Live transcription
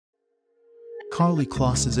Karlie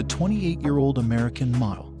Kloss is a 28-year-old American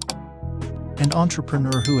model and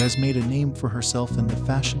entrepreneur who has made a name for herself in the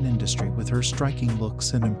fashion industry with her striking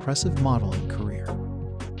looks and impressive modeling career.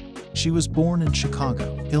 She was born in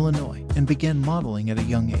Chicago, Illinois, and began modeling at a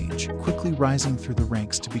young age, quickly rising through the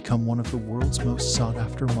ranks to become one of the world's most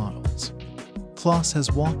sought-after models. Kloss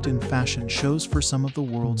has walked in fashion shows for some of the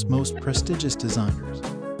world's most prestigious designers,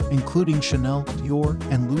 including Chanel, Dior,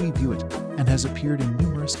 and Louis Vuitton, and has appeared in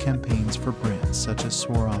numerous campaigns for brands such as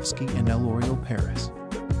Swarovski and L'Oréal Paris.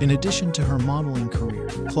 In addition to her modeling career,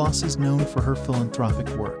 Kloss is known for her philanthropic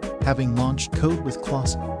work, having launched Code with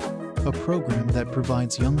Kloss, a program that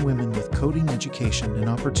provides young women with coding education and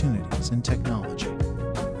opportunities in technology.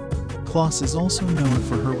 Kloss is also known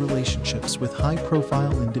for her relationships with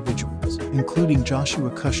high-profile individuals, including Joshua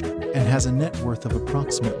Kushner, and has a net worth of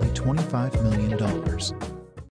approximately $25 million.